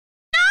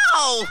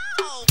Ow!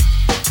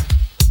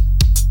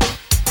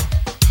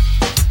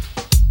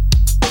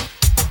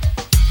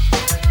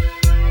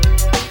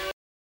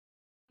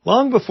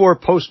 Long before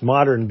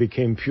postmodern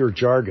became pure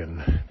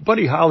jargon,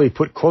 Buddy Holly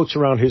put quotes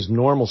around his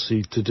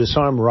normalcy to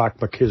disarm rock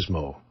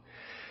machismo.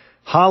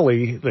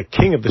 Holly, the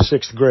king of the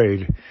sixth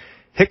grade,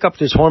 hiccuped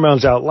his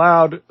hormones out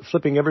loud,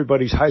 flipping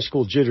everybody's high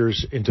school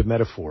jitters into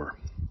metaphor.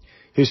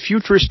 His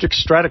futuristic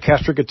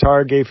Stratocaster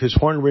guitar gave his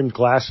horn-rimmed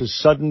glasses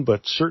sudden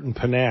but certain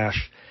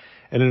panache,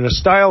 and in a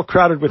style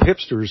crowded with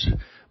hipsters,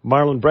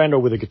 Marlon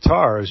Brando with a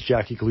guitar, as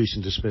Jackie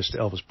Gleason dismissed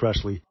Elvis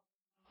Presley,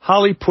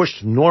 Holly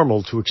pushed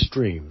normal to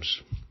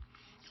extremes.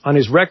 On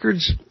his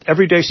records,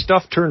 everyday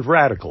stuff turned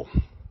radical.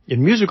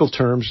 In musical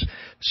terms,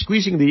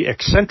 squeezing the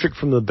eccentric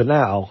from the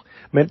banal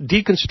meant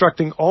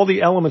deconstructing all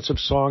the elements of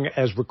song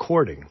as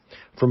recording,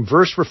 from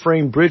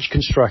verse-refrain bridge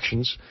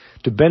constructions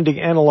to bending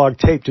analog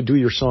tape to do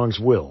your song's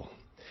will.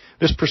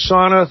 This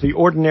persona, the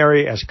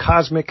ordinary as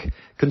cosmic,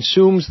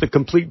 consumes the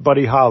complete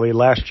Buddy Holly,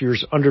 last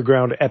year's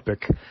underground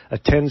epic, a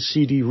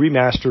 10-CD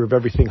remaster of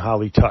everything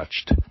Holly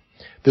touched.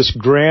 This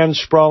grand,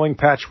 sprawling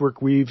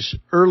patchwork weaves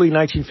early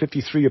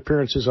 1953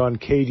 appearances on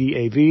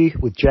KDAV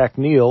with Jack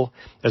Neal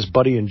as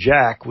Buddy and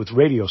Jack with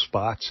radio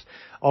spots,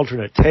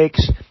 alternate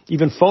takes,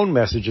 even phone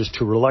messages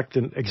to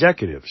reluctant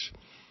executives.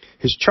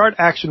 His chart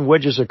action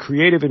wedges a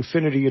creative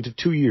infinity into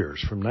 2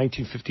 years, from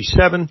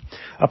 1957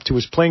 up to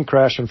his plane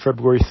crash on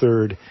February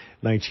 3rd,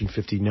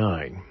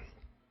 1959.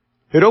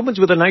 It opens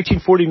with a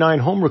 1949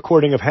 home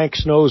recording of Hank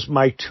Snow's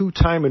My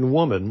Two-Timin'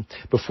 Woman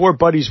before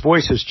Buddy's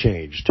voice has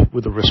changed,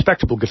 with a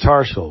respectable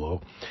guitar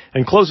solo,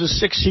 and closes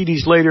 6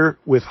 CDs later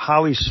with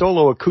Holly's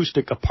solo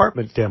acoustic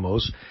apartment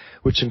demos,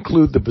 which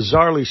include the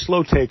bizarrely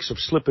slow takes of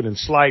Slippin' and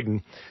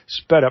Slidin',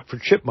 sped up for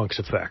Chipmunks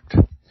effect.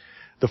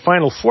 The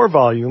final 4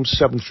 volumes,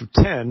 7 through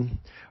 10,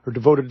 are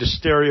devoted to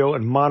stereo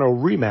and mono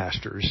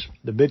remasters,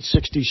 the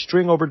mid-60s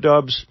string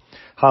overdubs,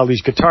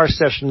 Holly's guitar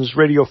sessions,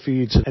 radio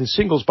feeds, and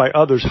singles by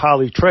others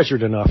Holly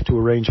treasured enough to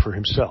arrange for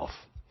himself.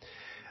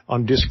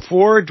 On disc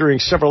 4, during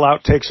several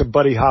outtakes of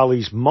Buddy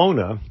Holly's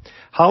Mona,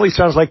 Holly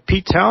sounds like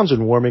Pete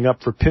Townsend warming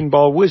up for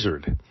Pinball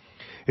Wizard.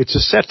 It's a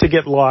set to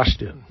get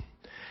lost in.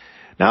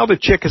 Now the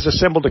chick has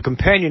assembled a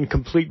companion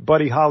complete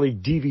Buddy Holly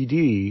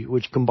DVD,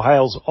 which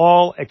compiles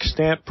all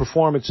extant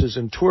performances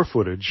and tour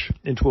footage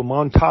into a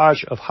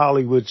montage of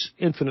Hollywood's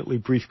infinitely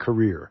brief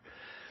career.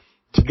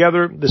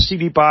 Together, the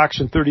CD box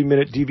and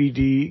 30-minute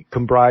DVD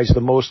comprise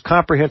the most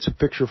comprehensive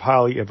picture of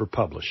Holly ever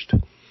published.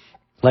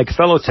 Like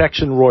fellow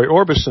Texan Roy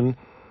Orbison,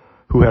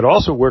 who had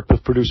also worked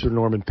with producer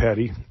Norman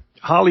Petty,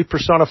 Holly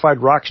personified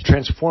rock's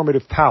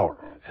transformative power,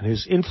 and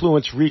his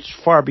influence reached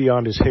far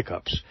beyond his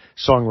hiccups,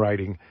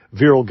 songwriting,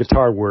 virile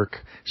guitar work,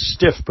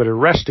 stiff but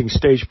arresting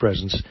stage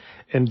presence,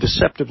 and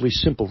deceptively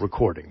simple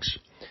recordings.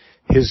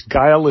 His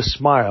guileless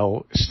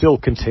smile still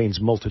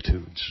contains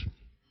multitudes.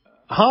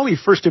 Holly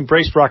first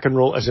embraced rock and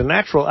roll as a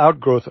natural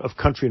outgrowth of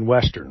country and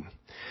western.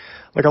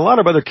 Like a lot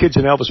of other kids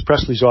in Elvis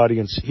Presley's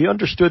audience, he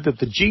understood that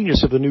the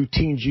genius of the new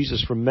teen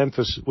Jesus from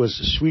Memphis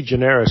was sui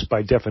generis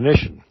by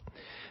definition.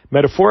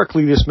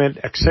 Metaphorically, this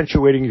meant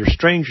accentuating your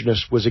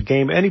strangeness was a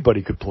game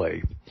anybody could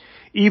play,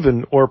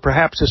 even, or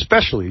perhaps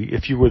especially,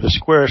 if you were the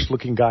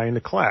squarest-looking guy in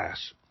the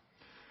class.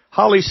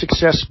 Holly's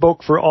success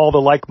spoke for all the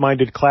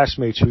like-minded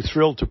classmates who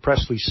thrilled to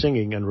Presley's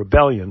singing and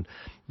rebellion,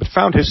 but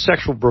found his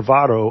sexual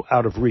bravado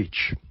out of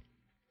reach.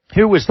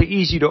 Here was the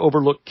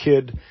easy-to-overlook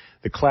kid,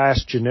 the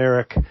class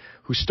generic,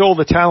 who stole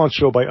the talent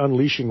show by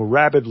unleashing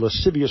rabid,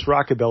 lascivious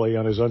rockabilly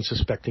on his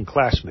unsuspecting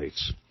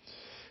classmates.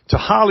 To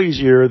Holly's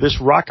ear, this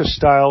raucous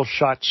style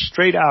shot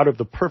straight out of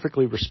the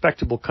perfectly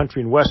respectable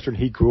country and western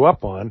he grew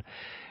up on,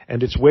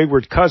 and its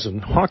wayward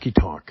cousin,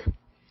 honky-tonk.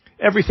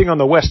 Everything on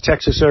the West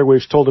Texas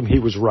airwaves told him he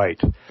was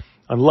right.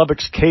 On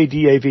Lubbock's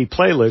KDAV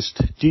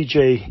playlist,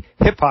 DJ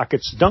Hip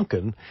Pockets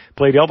Duncan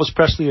played Elvis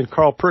Presley and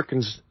Carl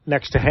Perkins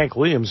next to Hank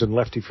Williams and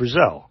Lefty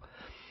Frizzell.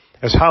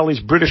 As Holly's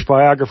British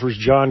biographers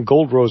John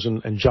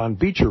Goldrosen and John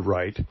Beecher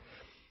write,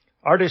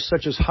 artists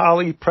such as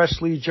Holly,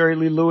 Presley, Jerry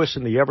Lee Lewis,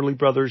 and the Everly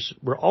Brothers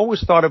were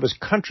always thought of as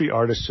country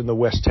artists in the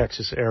West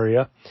Texas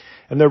area,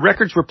 and their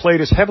records were played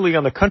as heavily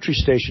on the country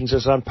stations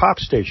as on pop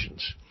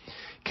stations.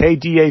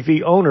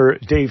 KDAV owner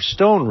Dave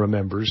Stone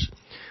remembers,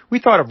 "We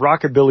thought of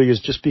rockabilly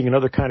as just being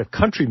another kind of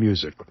country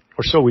music,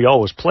 or so we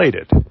always played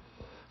it."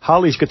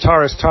 Holly's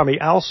guitarist Tommy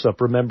Alsop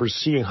remembers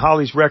seeing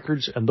Holly's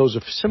records and those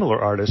of similar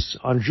artists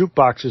on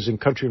jukeboxes in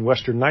country and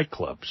western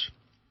nightclubs.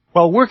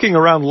 While working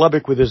around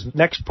Lubbock with his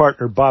next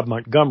partner Bob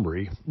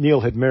Montgomery, Neil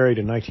had married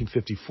in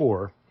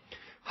 1954,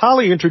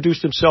 Holly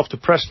introduced himself to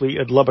Presley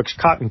at Lubbock's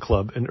Cotton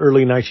Club in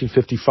early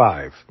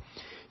 1955.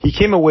 He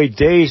came away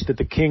dazed that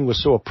the King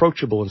was so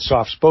approachable and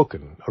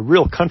soft-spoken, a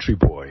real country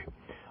boy.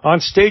 On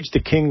stage, the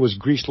King was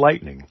greased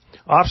lightning.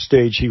 Off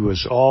stage, he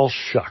was all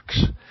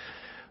shucks.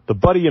 The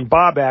Buddy and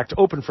Bob act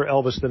opened for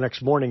Elvis the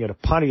next morning at a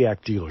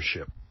Pontiac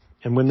dealership.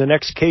 And when the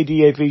next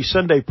KDAV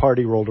Sunday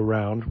party rolled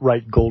around,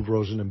 write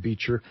Goldrosen and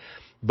Beecher,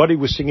 Buddy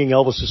was singing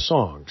Elvis's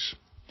songs.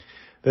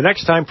 The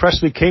next time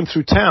Presley came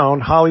through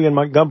town, Holly and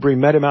Montgomery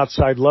met him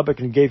outside Lubbock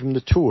and gave him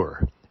the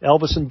tour.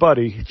 Elvis and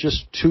Buddy,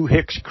 just two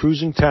hicks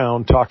cruising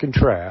town talking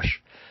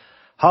trash.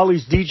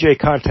 Holly's DJ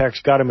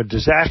contacts got him a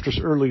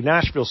disastrous early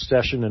Nashville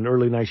session in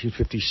early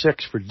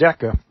 1956 for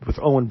Decca with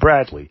Owen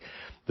Bradley,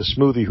 the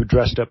smoothie who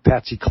dressed up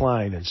Patsy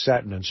Cline in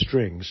satin and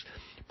strings,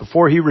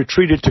 before he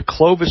retreated to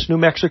Clovis, New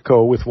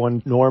Mexico with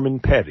one Norman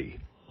Petty.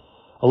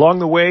 Along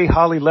the way,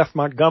 Holly left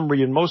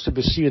Montgomery and most of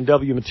his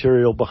C&W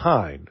material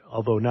behind,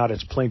 although not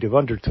its plaintive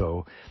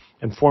undertow,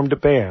 and formed a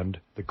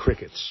band, the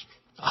Crickets.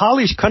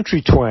 Holly's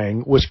country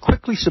twang was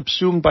quickly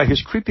subsumed by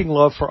his creeping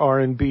love for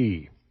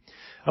R&B.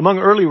 Among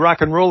early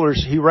rock and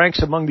rollers, he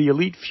ranks among the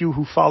elite few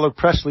who followed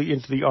Presley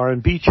into the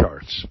R&B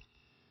charts.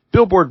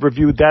 Billboard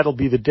reviewed That'll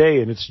Be the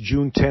Day in its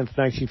June 10,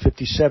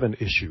 1957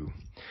 issue.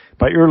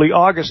 By early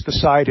August, the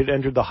side had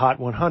entered the Hot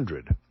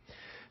 100.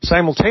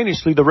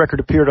 Simultaneously, the record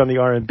appeared on the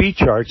R&B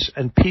charts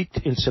and peaked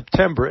in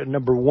September at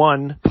number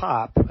 1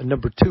 pop and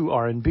number 2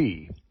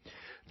 R&B.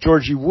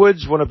 Georgie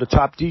Woods, one of the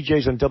top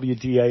DJs on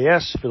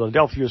WDAS,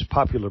 Philadelphia's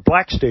popular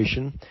black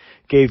station,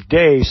 gave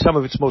Day some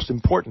of its most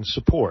important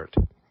support.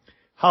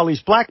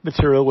 Holly's black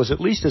material was at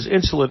least as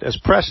insolent as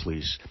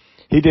Presley's.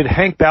 He did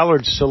Hank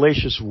Ballard's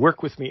salacious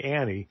Work With Me,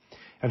 Annie,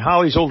 and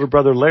Holly's older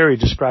brother Larry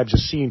describes a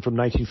scene from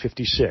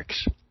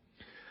 1956.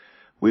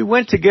 We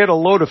went to get a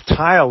load of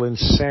tile in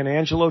San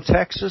Angelo,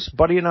 Texas,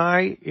 Buddy and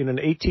I, in an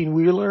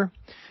 18-wheeler.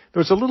 There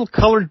was a little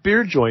colored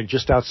beer joint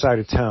just outside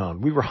of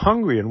town. We were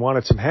hungry and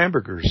wanted some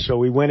hamburgers, so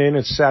we went in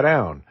and sat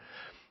down.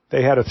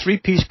 They had a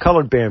 3-piece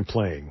colored band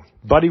playing.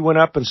 Buddy went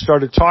up and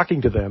started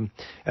talking to them,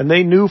 and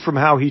they knew from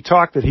how he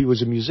talked that he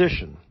was a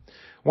musician.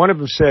 One of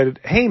them said,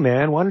 "Hey,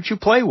 man, why don't you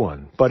play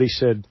one?" Buddy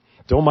said,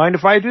 "Don't mind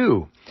if I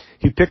do."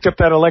 He picked up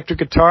that electric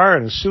guitar,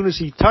 and as soon as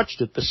he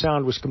touched it, the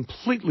sound was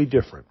completely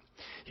different.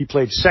 He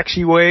played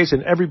Sexy Ways,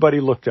 and everybody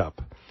looked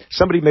up.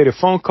 Somebody made a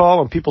phone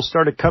call, and people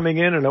started coming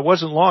in, and it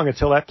wasn't long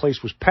until that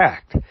place was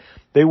packed.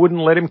 They wouldn't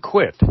let him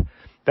quit.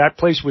 That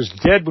place was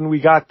dead when we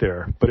got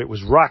there, but it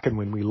was rocking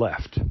when we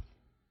left.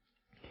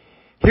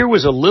 Here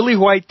was a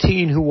lily-white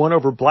teen who won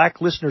over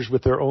black listeners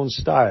with their own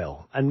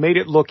style and made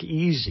it look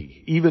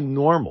easy, even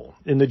normal,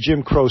 in the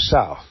Jim Crow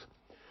South.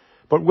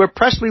 But where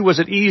Presley was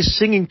at ease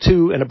singing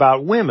to and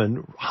about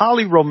women,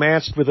 Holly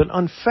romanced with an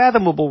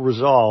unfathomable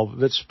resolve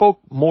that spoke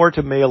more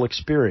to male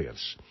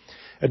experience.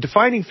 A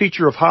defining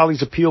feature of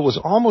Holly's appeal was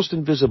almost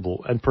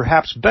invisible and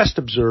perhaps best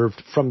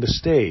observed from the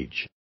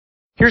stage.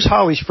 Here's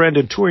Holly's friend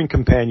and touring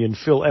companion,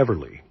 Phil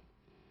Everly.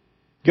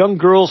 Young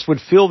girls would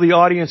fill the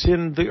audience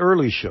in the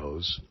early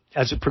shows.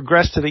 As it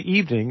progressed to the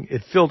evening,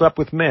 it filled up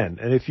with men,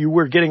 and if you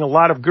were getting a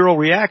lot of girl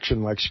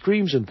reaction, like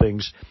screams and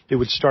things, it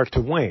would start to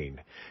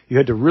wane. You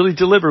had to really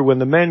deliver when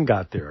the men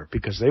got there,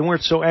 because they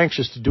weren't so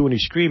anxious to do any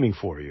screaming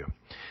for you.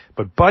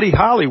 But Buddy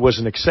Holly was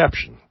an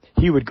exception.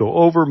 He would go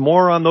over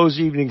more on those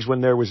evenings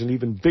when there was an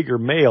even bigger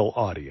male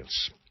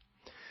audience.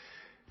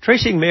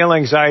 Tracing male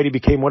anxiety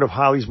became one of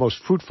Holly's most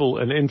fruitful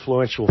and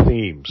influential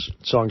themes,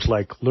 songs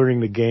like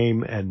Learning the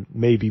Game and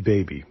Maybe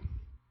Baby.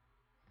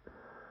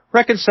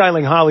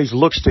 Reconciling Holly's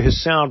looks to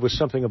his sound was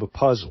something of a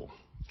puzzle.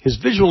 His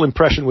visual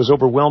impression was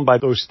overwhelmed by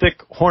those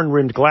thick,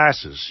 horn-rimmed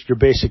glasses, your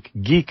basic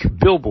geek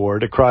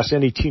billboard across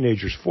any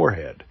teenager's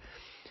forehead.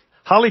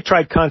 Holly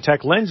tried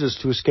contact lenses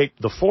to escape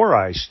the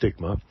four-eye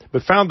stigma,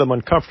 but found them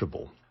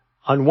uncomfortable.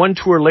 On one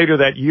tour later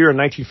that year in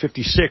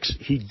 1956,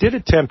 he did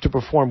attempt to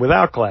perform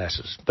without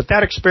glasses, but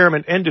that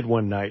experiment ended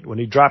one night when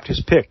he dropped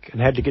his pick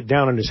and had to get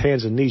down on his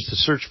hands and knees to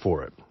search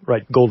for it.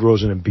 Right,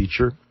 Goldrosen and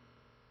Beecher.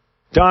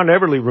 Don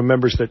Everly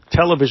remembers that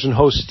television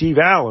host Steve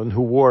Allen,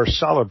 who wore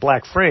solid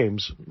black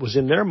frames, was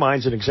in their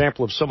minds an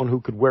example of someone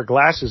who could wear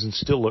glasses and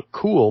still look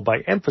cool by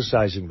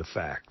emphasizing the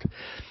fact.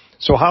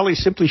 So Holly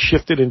simply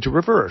shifted into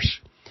reverse.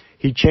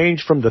 He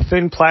changed from the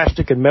thin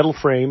plastic and metal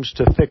frames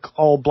to thick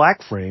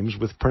all-black frames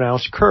with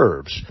pronounced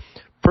curves,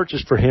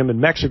 purchased for him in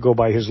Mexico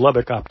by his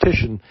Lubbock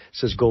optician,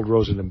 says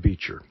Goldrosen and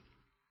Beecher.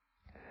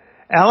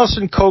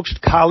 Allison coaxed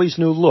Holly's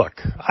new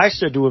look. I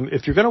said to him,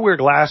 if you're going to wear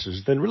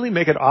glasses, then really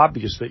make it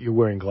obvious that you're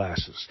wearing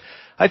glasses.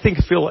 I think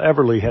Phil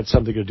Everly had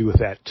something to do with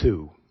that,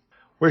 too.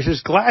 Whereas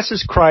his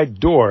glasses cried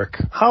dork,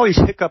 Holly's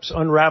hiccups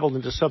unraveled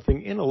into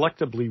something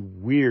ineluctably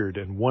weird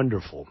and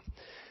wonderful.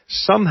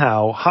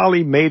 Somehow,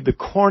 Holly made the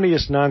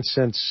corniest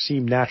nonsense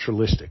seem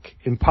naturalistic,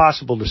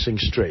 impossible to sing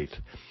straight.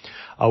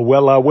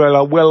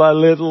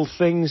 Little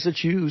things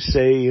that you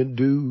say and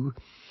do.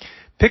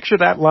 Picture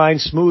that line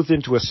smoothed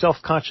into a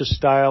self-conscious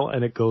style,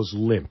 and it goes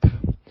limp.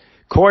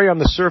 Coy on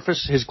the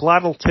surface, his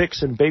glottal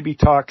tics and baby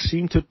talk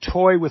seem to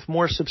toy with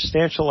more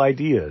substantial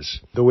ideas.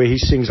 The way he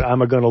sings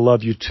I'm a-gonna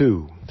love you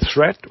too,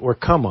 threat or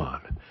come on.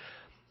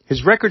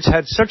 His records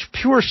had such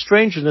pure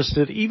strangeness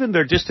that even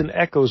their distant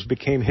echoes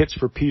became hits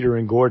for Peter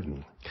and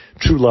Gordon.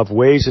 True Love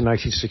Ways in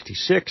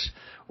 1966,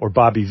 or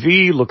Bobby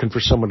V, Looking for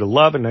Someone to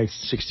Love in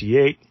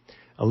 1968,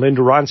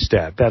 Linda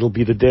Ronstadt, That'll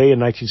Be the Day in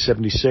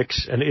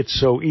 1976, and It's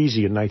So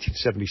Easy in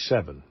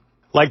 1977.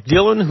 Like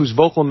Dylan, whose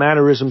vocal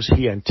mannerisms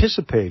he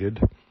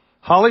anticipated,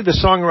 Holly the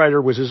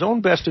songwriter was his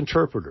own best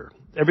interpreter.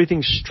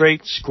 Everything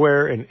straight,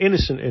 square, and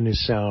innocent in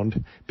his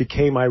sound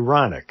became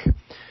ironic.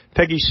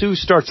 Peggy Sue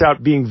starts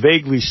out being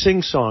vaguely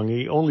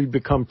sing-songy, only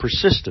become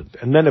persistent,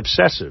 and then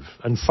obsessive,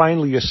 and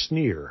finally a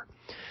sneer.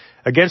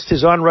 Against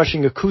his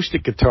onrushing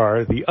acoustic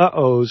guitar, the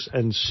uh-ohs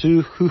and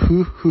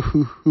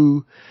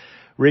su-hoo-hoo-hoo-hoo-hoo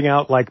ring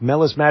out like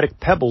melismatic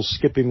pebbles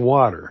skipping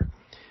water.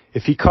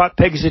 If he caught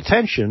Peg's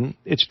attention,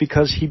 it's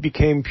because he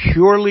became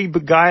purely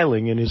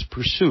beguiling in his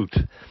pursuit.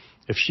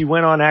 If she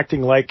went on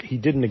acting like he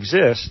didn't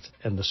exist,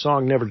 and the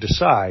song never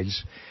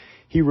decides,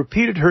 he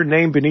repeated her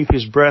name beneath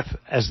his breath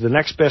as the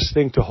next best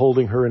thing to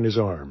holding her in his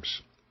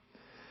arms.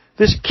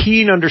 This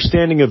keen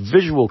understanding of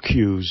visual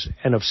cues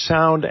and of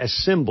sound as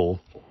symbol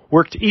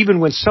worked even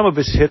when some of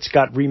his hits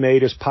got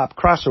remade as pop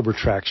crossover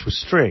tracks with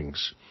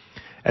strings.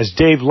 As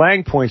Dave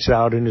Lang points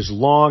out in his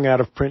long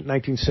out-of-print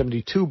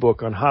 1972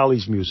 book on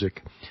Holly's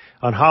music,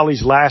 on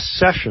Holly's last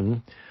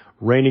session,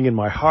 Raining in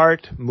My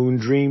Heart, Moon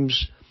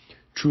Dreams,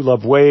 True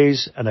Love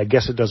Ways, and I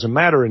Guess It Doesn't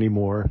Matter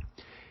Anymore,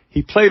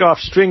 he played off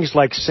strings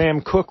like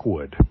Sam Cooke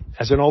would,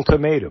 as an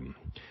ultimatum.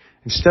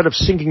 Instead of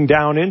sinking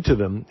down into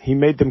them, he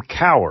made them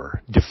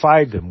cower,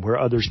 defied them where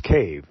others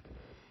caved.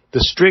 The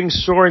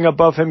strings soaring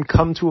above him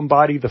come to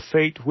embody the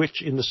fate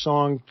which in the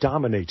song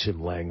dominates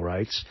him, Lang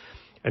writes.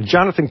 And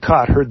Jonathan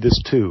Cott heard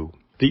this too.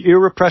 The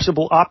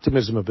irrepressible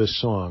optimism of this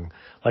song,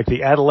 like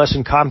the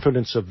adolescent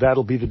confidence of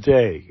That'll Be the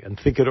Day and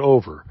Think It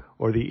Over,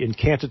 or the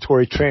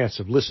incantatory trance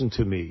of Listen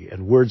to Me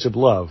and Words of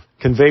Love,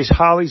 conveys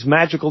Holly's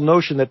magical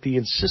notion that the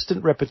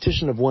insistent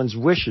repetition of one's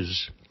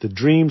wishes, the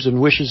dreams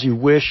and wishes you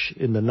wish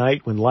in the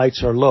night when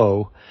lights are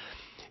low,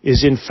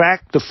 is in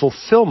fact the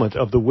fulfillment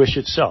of the wish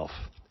itself.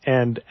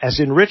 And, as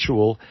in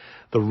ritual,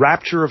 the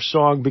rapture of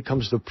song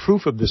becomes the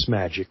proof of this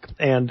magic,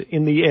 and,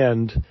 in the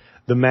end,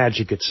 the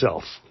magic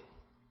itself.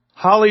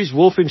 Holly's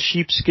wolf in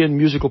sheepskin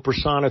musical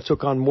persona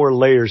took on more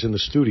layers in the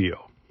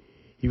studio.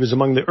 He was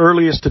among the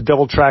earliest to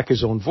double-track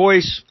his own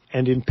voice,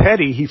 and in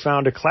Petty he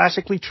found a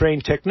classically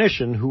trained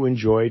technician who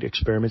enjoyed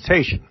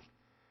experimentation.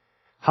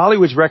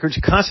 Hollywood's records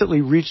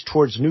constantly reach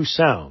towards new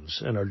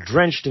sounds and are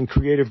drenched in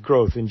creative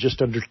growth in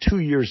just under 2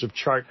 years of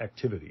chart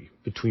activity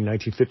between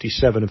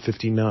 1957 and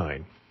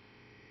 59.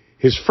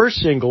 His first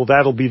single,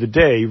 That'll Be the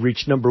Day,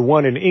 reached number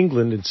 1 in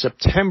England in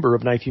September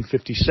of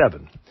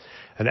 1957.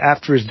 And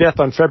after his death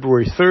on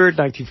February 3rd,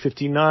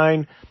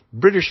 1959,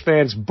 British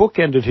fans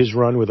bookended his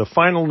run with a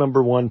final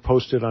number 1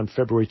 posted on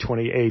February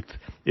 28th,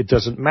 It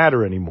Doesn't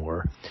Matter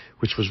Anymore,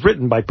 which was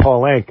written by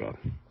Paul Anka.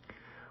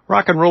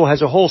 Rock and roll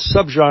has a whole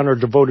subgenre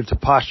devoted to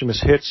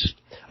posthumous hits,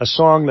 a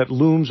song that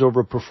looms over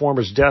a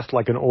performer's death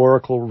like an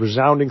oracle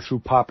resounding through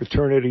pop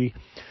eternity,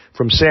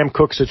 from Sam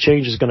Cooke's A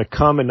Change Is Gonna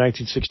Come in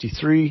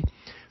 1963,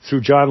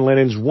 through John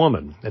Lennon's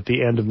Woman at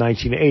the end of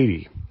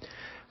 1980.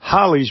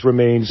 Holly's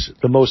remains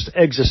the most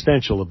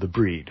existential of the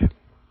breed.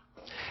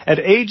 At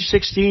age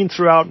 16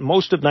 throughout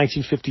most of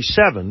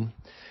 1957,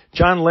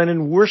 John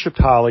Lennon worshipped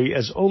Holly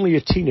as only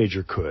a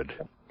teenager could.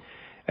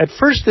 At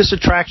first, this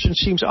attraction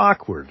seems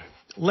awkward.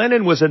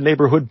 Lennon was a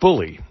neighborhood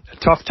bully, a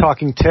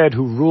tough-talking Ted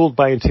who ruled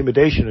by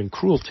intimidation and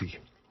cruelty.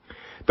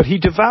 But he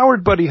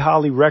devoured Buddy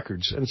Holly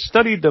records and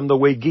studied them the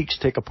way geeks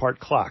take apart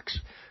clocks,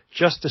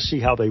 just to see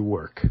how they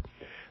work.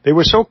 They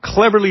were so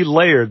cleverly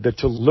layered that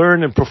to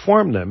learn and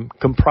perform them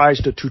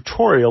comprised a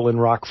tutorial in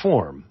rock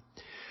form.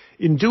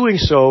 In doing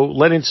so,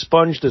 Lennon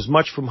sponged as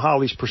much from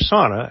Holly's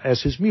persona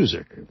as his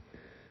music.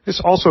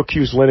 This also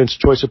cues Lennon's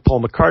choice of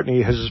Paul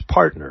McCartney as his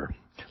partner,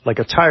 like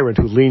a tyrant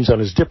who leans on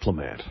his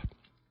diplomat.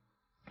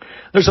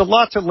 There's a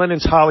lot to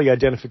Lennon's Holly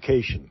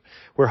identification.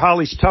 Where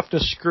Holly's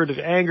toughness skirted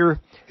anger,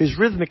 his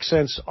rhythmic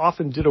sense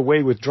often did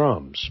away with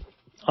drums.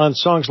 On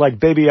songs like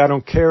Baby I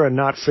Don't Care and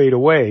Not Fade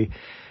Away,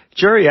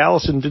 Jerry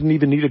Allison didn't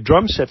even need a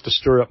drum set to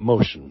stir up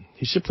motion.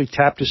 He simply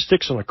tapped his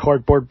sticks on a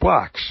cardboard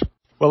box.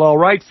 Well, All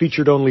Right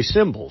featured only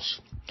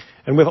cymbals.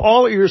 And with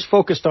all ears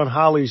focused on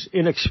Holly's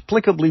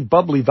inexplicably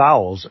bubbly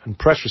vowels and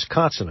precious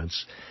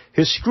consonants,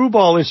 his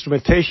screwball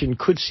instrumentation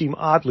could seem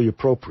oddly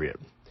appropriate.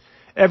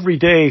 Every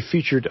Day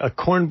featured a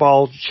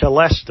cornball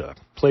celesta,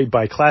 played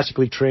by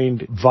classically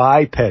trained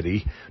Vi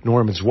Petty,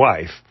 Norman's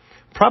wife,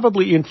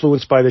 probably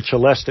influenced by the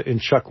celesta in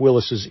Chuck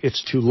Willis's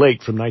It's Too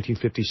Late from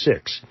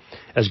 1956,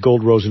 as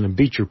Goldrosen and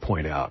Beecher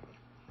point out.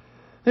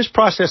 This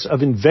process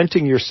of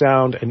inventing your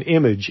sound and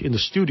image in the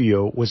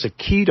studio was a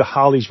key to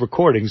Holly's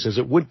recordings as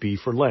it would be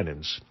for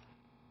Lennon's.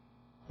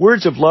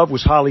 Words of Love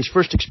was Holly's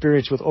first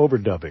experience with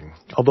overdubbing.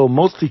 Although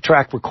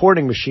multi-track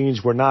recording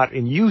machines were not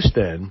in use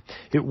then,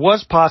 it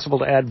was possible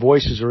to add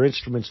voices or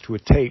instruments to a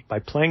tape by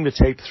playing the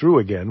tape through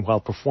again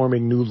while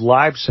performing new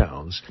live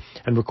sounds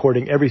and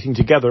recording everything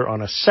together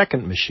on a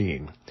second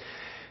machine.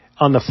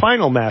 On the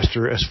final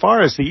master, as far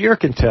as the ear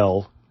can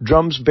tell,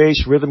 drums,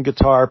 bass, rhythm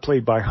guitar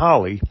played by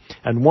Holly,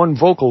 and one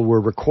vocal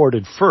were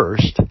recorded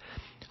first.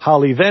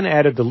 Holly then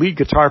added the lead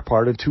guitar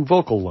part and 2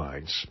 vocal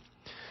lines.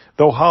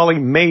 Though Holly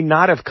may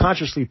not have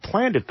consciously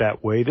planned it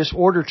that way, this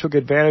order took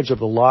advantage of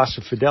the loss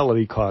of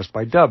fidelity caused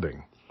by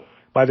dubbing.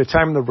 By the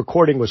time the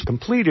recording was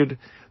completed,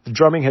 the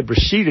drumming had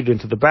receded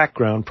into the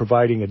background,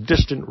 providing a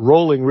distant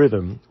rolling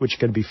rhythm which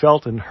can be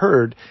felt and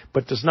heard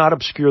but does not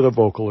obscure the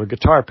vocal or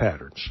guitar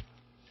patterns.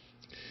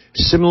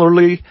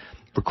 Similarly,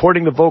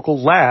 Recording the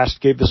vocal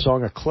last gave the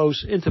song a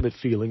close, intimate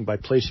feeling by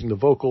placing the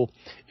vocal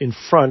in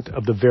front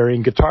of the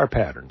varying guitar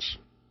patterns.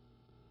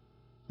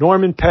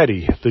 Norman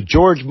Petty, the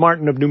George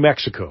Martin of New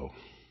Mexico.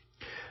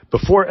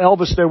 Before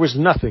Elvis, there was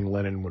nothing,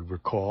 Lennon would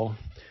recall.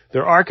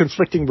 There are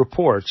conflicting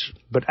reports,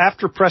 but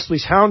after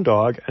Presley's Hound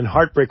Dog and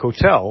Heartbreak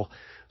Hotel,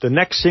 the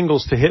next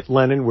singles to hit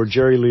Lennon were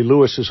Jerry Lee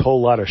Lewis's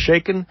Whole Lotta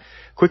Shakin',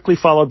 quickly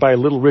followed by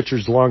Little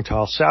Richard's Long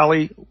Tall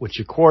Sally,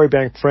 which a Quarry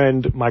Bank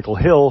friend, Michael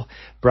Hill,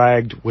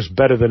 bragged was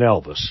better than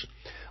Elvis.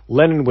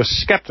 Lennon was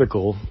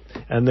skeptical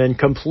and then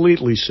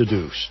completely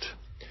seduced.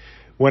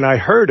 When I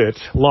heard it,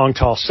 Long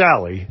Tall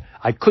Sally,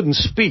 I couldn't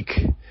speak.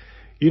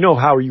 You know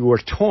how you were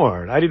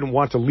torn. I didn't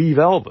want to leave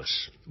Elvis.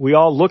 We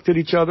all looked at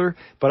each other,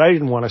 but I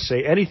didn't want to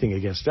say anything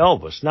against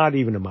Elvis, not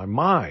even in my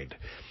mind.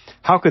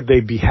 How could they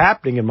be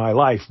happening in my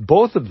life,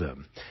 both of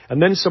them? And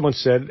then someone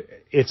said,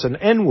 it's an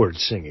N-word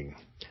singing.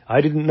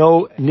 I didn't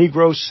know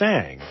Negroes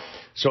sang.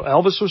 So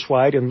Elvis was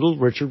white and Little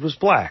Richard was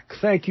black.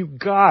 Thank you,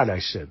 God, I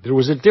said. There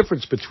was a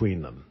difference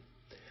between them.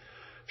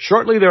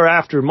 Shortly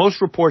thereafter,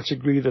 most reports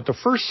agree that the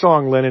first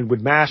song Lennon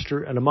would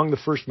master, and among the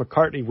first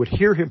McCartney would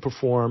hear him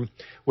perform,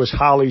 was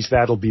Holly's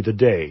That'll Be the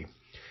Day.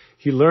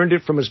 He learned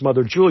it from his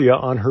mother Julia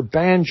on her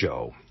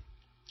banjo.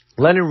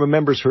 Lennon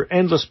remembers her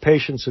endless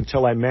patience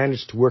until I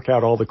managed to work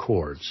out all the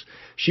chords.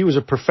 She was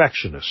a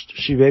perfectionist.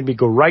 She made me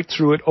go right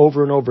through it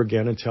over and over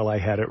again until I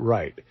had it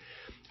right.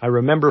 I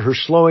remember her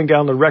slowing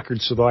down the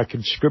record so that I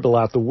could scribble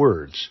out the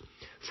words.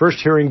 First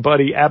hearing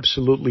Buddy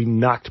absolutely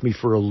knocked me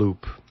for a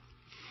loop.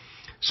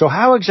 So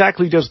how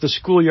exactly does the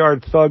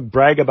schoolyard thug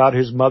brag about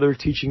his mother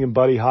teaching him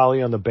Buddy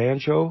Holly on the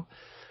banjo?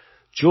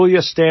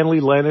 Julia Stanley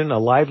Lennon, a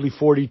lively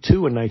 42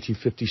 in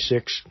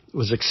 1956,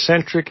 was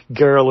eccentric,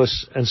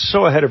 garrulous, and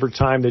so ahead of her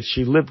time that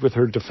she lived with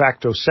her de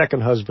facto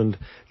second husband,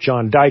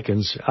 John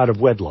Dykins, out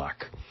of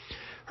wedlock.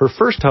 Her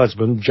first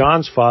husband,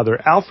 John's father,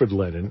 Alfred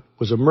Lennon,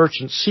 was a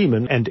merchant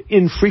seaman and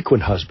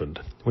infrequent husband.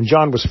 When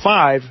John was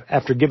 5,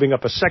 after giving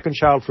up a second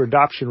child for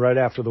adoption right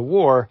after the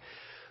war,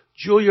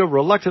 Julia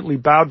reluctantly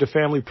bowed to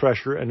family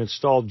pressure and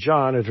installed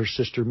John at her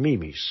sister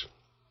Mimi's.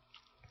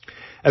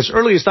 As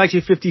early as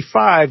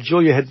 1955,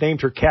 Julia had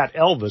named her cat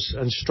Elvis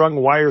and strung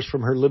wires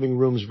from her living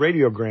room's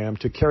radiogram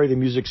to carry the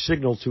music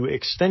signal to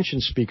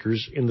extension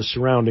speakers in the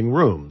surrounding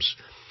rooms.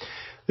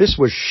 This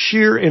was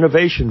sheer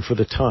innovation for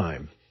the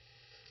time.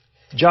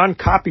 John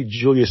copied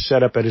Julia's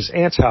setup at his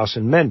aunt's house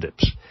in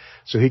Mendips,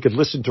 so he could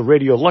listen to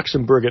Radio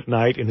Luxembourg at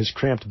night in his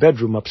cramped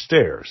bedroom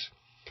upstairs.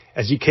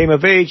 As he came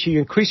of age, he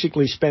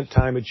increasingly spent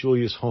time at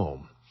Julia's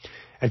home.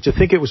 And to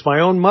think it was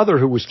my own mother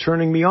who was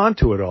turning me on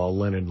to it all,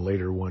 Lennon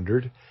later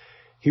wondered.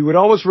 He would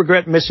always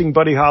regret missing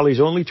Buddy Holly's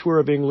only tour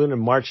of England in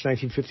March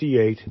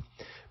 1958,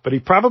 but he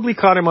probably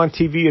caught him on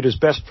TV at his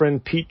best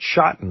friend Pete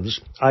Shotton's,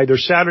 either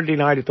Saturday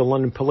night at the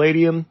London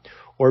Palladium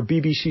or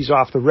BBC's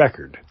Off the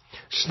Record,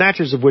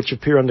 snatches of which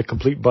appear on the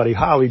complete Buddy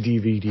Holly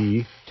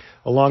DVD,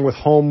 along with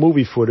home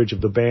movie footage of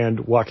the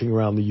band walking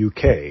around the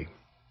UK.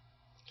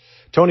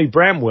 Tony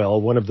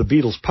Bramwell, one of the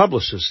Beatles'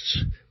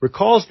 publicists,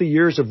 recalls the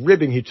years of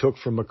ribbing he took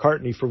from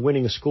McCartney for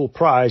winning a school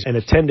prize and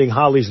attending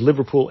Holly's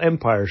Liverpool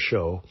Empire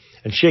show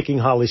and shaking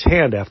Holly's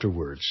hand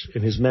afterwards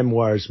in his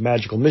memoirs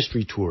Magical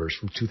Mystery Tours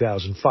from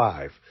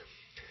 2005.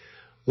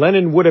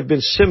 Lennon would have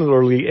been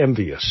similarly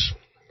envious.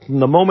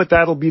 From the moment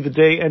That'll Be the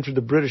Day entered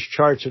the British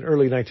charts in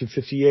early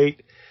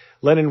 1958,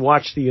 Lennon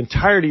watched the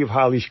entirety of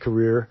Holly's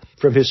career,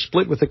 from his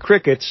split with the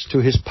Crickets to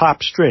his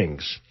pop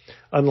strings,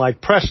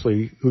 unlike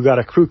Presley, who got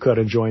a crew cut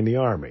and joined the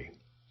Army.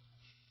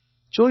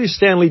 Julia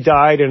Stanley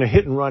died in a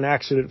hit-and-run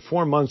accident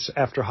 4 months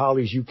after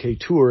Holly's UK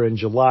tour in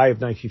July of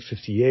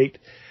 1958,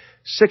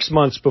 6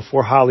 months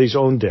before Holly's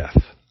own death.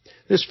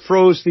 This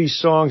froze these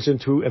songs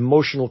into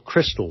emotional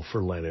crystal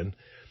for Lennon.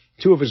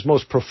 Two of his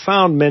most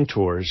profound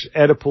mentors,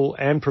 Oedipal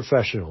and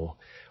Professional,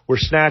 were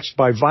snatched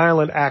by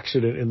violent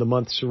accident in the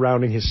months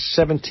surrounding his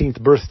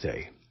 17th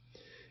birthday.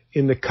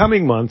 In the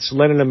coming months,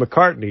 Lennon and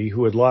McCartney,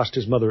 who had lost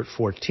his mother at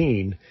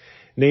 14,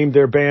 named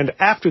their band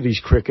after these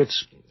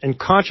crickets and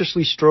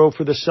consciously strove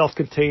for the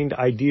self-contained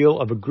ideal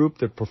of a group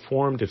that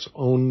performed its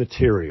own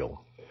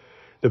material.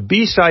 The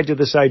B-side to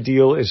this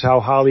ideal is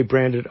how Holly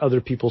branded other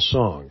people's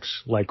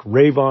songs, like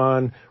Rave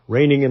On,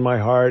 Raining in My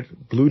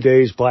Heart, Blue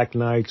Days, Black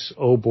Nights,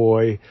 Oh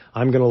Boy,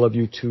 I'm Gonna Love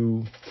You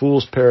Too,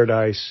 Fool's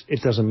Paradise,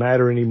 It Doesn't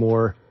Matter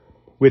Anymore,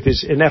 with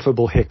his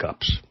ineffable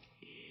hiccups.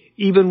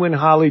 Even when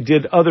Holly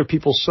did other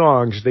people's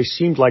songs, they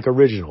seemed like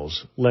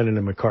originals, Lennon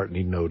and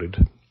McCartney noted.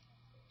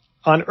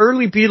 On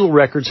early Beatle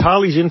records,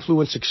 Holly's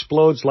influence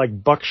explodes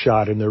like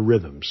buckshot in their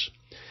rhythms.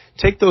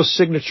 Take those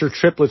signature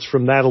triplets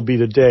from That'll Be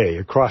the Day,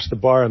 across the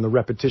bar on the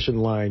repetition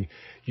line,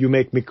 You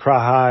Make Me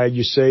Cry,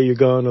 You Say You're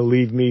Gonna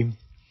Leave Me.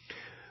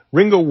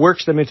 Ringo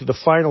works them into the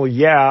final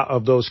yeah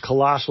of those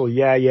colossal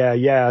yeah, yeah,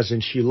 yeahs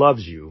in She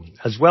Loves You,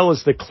 as well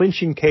as the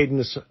clinching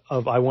cadence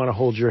of I Want to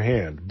Hold Your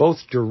Hand, both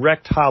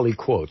direct Holly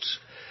quotes.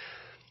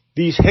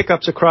 These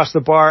hiccups across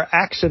the bar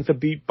accent the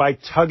beat by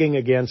tugging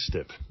against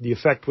it. The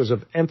effect was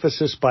of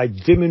emphasis by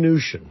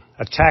diminution,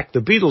 a tack the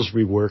Beatles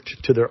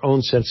reworked to their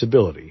own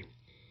sensibility.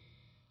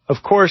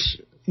 Of course,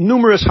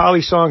 Numerous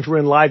Holly songs were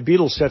in live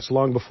Beatles sets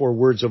long before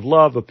Words of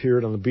Love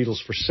appeared on the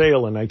Beatles for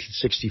Sale in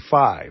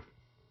 1965.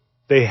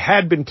 They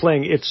had been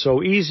playing It's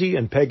So Easy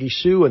and Peggy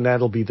Sue and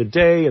That'll Be the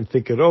Day and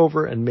Think It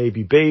Over and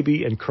Maybe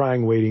Baby and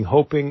Crying, Waiting,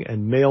 Hoping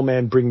and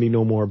Mailman Bring Me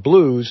No More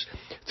Blues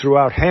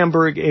throughout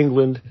Hamburg,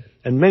 England,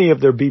 and many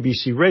of their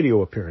BBC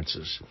radio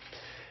appearances.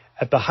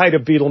 At the height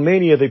of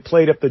Beatlemania, they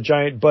played up the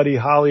giant Buddy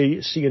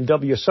Holly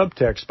C&W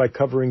subtext by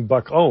covering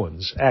Buck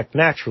Owens' Act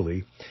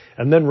Naturally,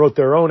 and then wrote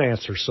their own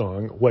answer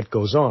song, What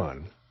Goes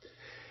On.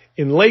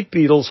 In late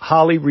Beatles,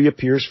 Holly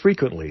reappears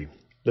frequently.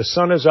 The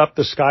Sun Is Up,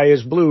 the Sky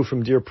Is Blue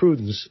from Dear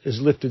Prudence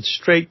is lifted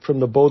straight from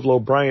the Boudleaux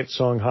Bryant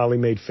song Holly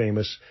made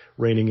famous,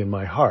 Raining in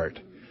My Heart.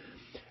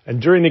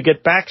 And during the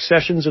Get Back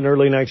sessions in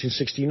early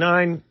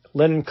 1969,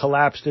 Lennon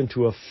collapsed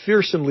into a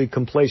fearsomely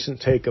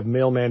complacent take of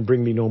Mailman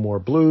Bring Me No More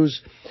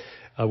Blues,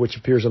 which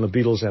appears on the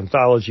Beatles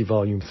Anthology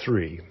Volume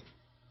 3.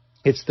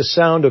 It's the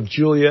sound of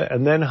Julia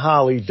and then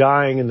Holly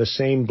dying in the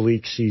same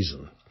bleak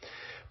season.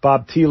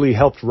 Bob Thiele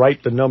helped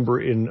write the number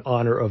in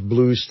honor of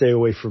Blues Stay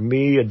Away From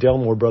Me, a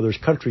Delmore Brothers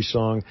country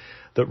song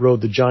that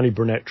rode the Johnny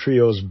Burnett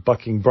Trio's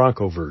Bucking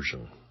Bronco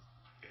version.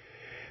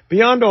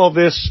 Beyond all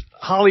this,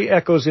 Holly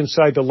echoes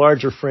inside the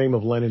larger frame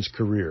of Lennon's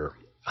career.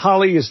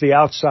 Holly is the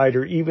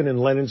outsider even in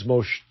Lennon's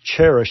most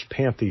cherished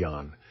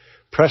pantheon: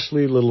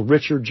 Presley, Little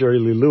Richard, Jerry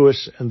Lee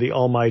Lewis, and the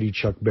almighty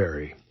Chuck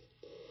Berry.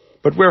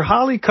 But where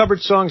Holly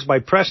covered songs by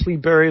Presley,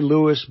 Berry,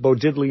 Lewis, Bo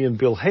Diddley, and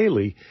Bill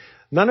Haley,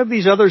 none of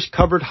these others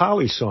covered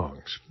Holly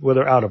songs,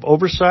 whether out of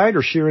oversight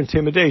or sheer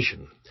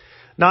intimidation.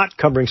 Not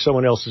covering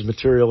someone else's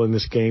material in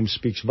this game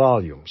speaks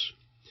volumes.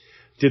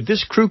 Did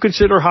this crew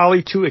consider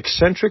Holly too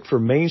eccentric for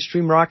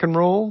mainstream rock and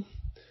roll?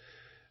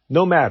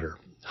 No matter.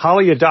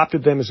 Holly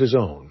adopted them as his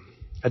own.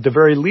 At the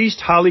very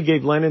least, Holly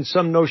gave Lennon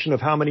some notion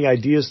of how many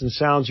ideas and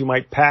sounds you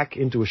might pack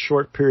into a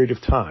short period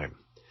of time.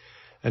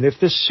 And if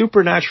this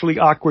supernaturally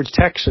awkward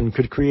Texan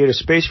could create a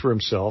space for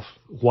himself,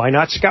 why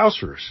not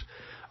Scousers?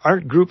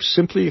 Aren't groups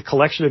simply a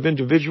collection of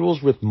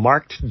individuals with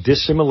marked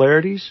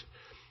dissimilarities?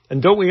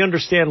 And don't we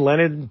understand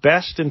Lennon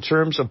best in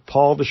terms of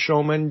Paul the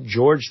Showman,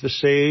 George the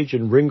Sage,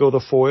 and Ringo the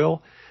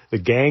Foil, the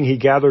gang he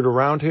gathered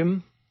around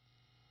him?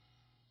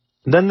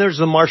 Then there's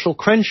the Marshall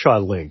Crenshaw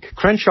link.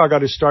 Crenshaw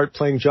got his start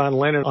playing John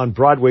Lennon on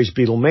Broadway's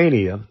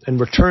Beatlemania and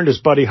returned as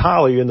Buddy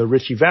Holly in the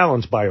Ritchie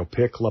Valens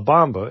biopic La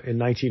Bamba in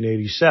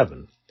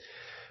 1987.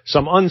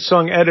 Some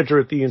unsung editor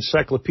at the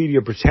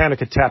Encyclopedia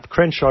Britannica tapped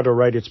Crenshaw to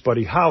write its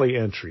Buddy Holly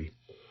entry.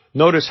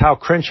 Notice how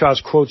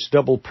Crenshaw's quotes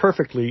double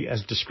perfectly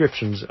as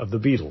descriptions of the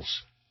Beatles.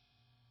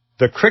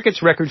 The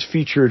Crickets records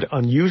featured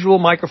unusual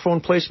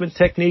microphone placement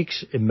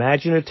techniques,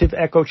 imaginative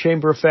echo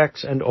chamber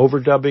effects, and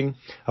overdubbing,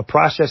 a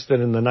process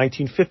that in the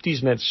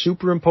 1950s meant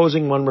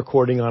superimposing one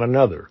recording on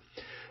another.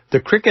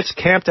 The Crickets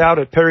camped out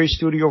at Perry's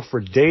studio for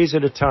days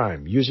at a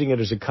time, using it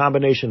as a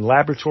combination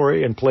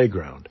laboratory and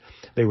playground.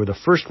 They were the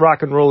first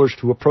rock and rollers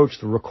to approach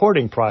the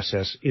recording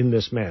process in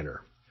this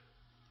manner.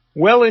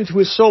 Well into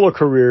his solo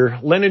career,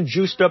 Lennon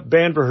juiced up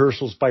band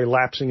rehearsals by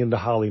lapsing into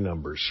Holly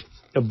numbers.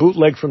 A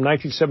bootleg from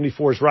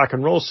 1974's Rock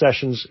and Roll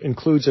Sessions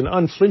includes an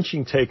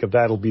unflinching take of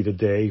That'll Be the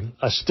Day,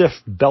 a stiff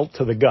belt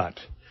to the gut.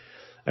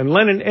 And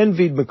Lennon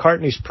envied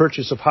McCartney's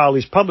purchase of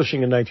Holly's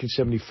publishing in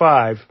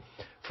 1975,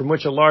 from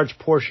which a large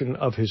portion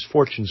of his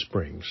fortune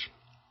springs.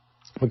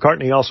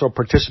 McCartney also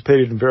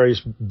participated in various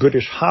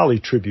British Holly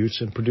tributes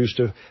and produced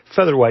a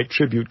featherwhite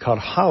tribute called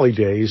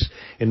Holidays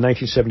in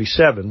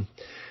 1977,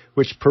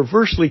 which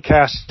perversely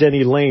casts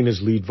Denny Laine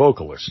as lead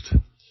vocalist.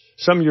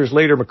 Some years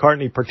later,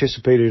 McCartney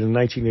participated in a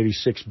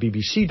 1986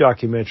 BBC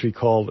documentary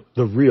called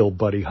The Real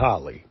Buddy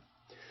Holly.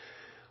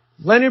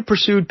 Lennon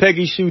pursued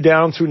Peggy Sue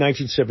down through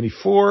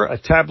 1974, a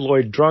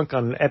tabloid drunk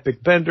on an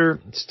epic bender,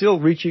 still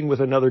reaching with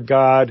another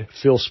god,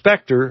 Phil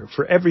Spector,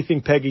 for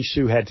everything Peggy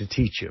Sue had to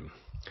teach him.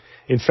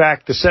 In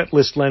fact, the set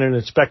list Lennon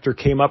and Spector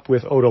came up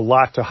with owed a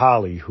lot to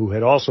Holly, who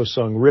had also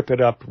sung Rip It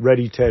Up,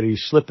 Ready Teddy,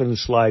 Slippin' and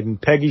Slidin',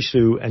 Peggy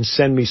Sue, and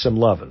Send Me Some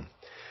Lovin'.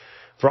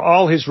 For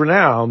all his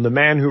renown, the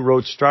man who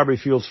wrote Strawberry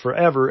Fields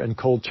Forever and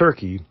Cold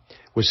Turkey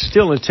was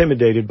still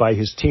intimidated by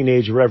his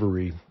teenage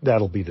reverie,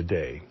 That'll Be the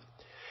Day.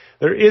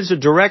 There is a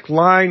direct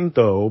line,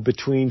 though,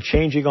 between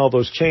Changing All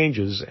Those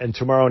Changes and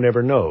Tomorrow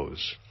Never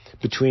Knows,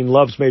 between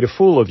Love's Made a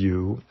Fool of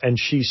You and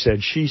She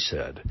Said, She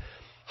Said.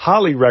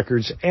 Holly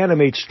records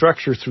animate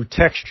structure through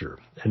texture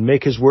and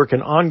make his work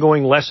an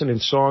ongoing lesson in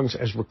songs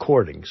as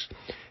recordings.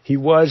 He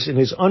was, in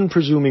his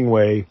unpresuming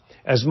way,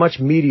 as much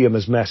medium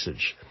as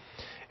message.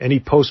 Any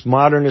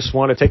postmodernists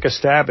want to take a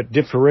stab at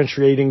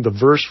differentiating the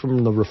verse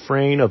from the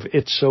refrain of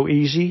It's So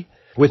Easy?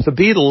 With the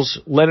Beatles,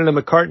 Lennon and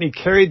McCartney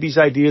carried these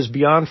ideas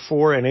beyond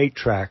 4 and 8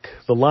 track.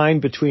 The line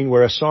between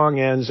where a song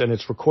ends and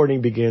its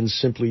recording begins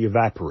simply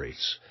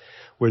evaporates.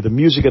 Where the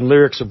music and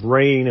lyrics of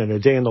Rain and A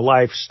Day in the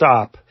Life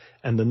stop,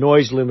 and the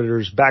noise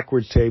limiters,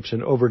 backward tapes,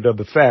 and overdub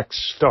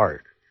effects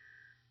start.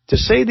 To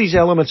say these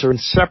elements are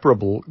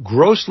inseparable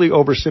grossly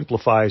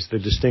oversimplifies the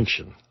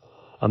distinction.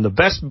 On the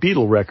best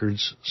Beatle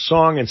records,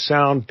 song and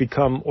sound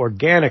become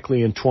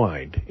organically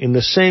entwined, in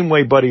the same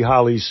way Buddy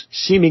Holly's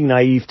seeming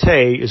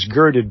naivete is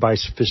girded by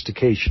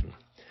sophistication.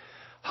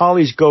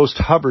 Holly's ghost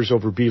hovers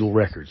over Beatle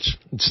records.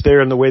 It's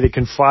there in the way they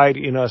confide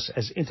in us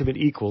as intimate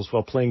equals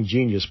while playing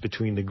genius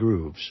between the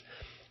grooves.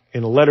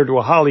 In a letter to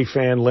a Holly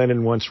fan,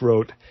 Lennon once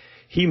wrote,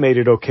 "He made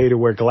it okay to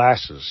wear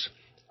glasses.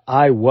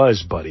 I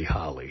was Buddy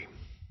Holly."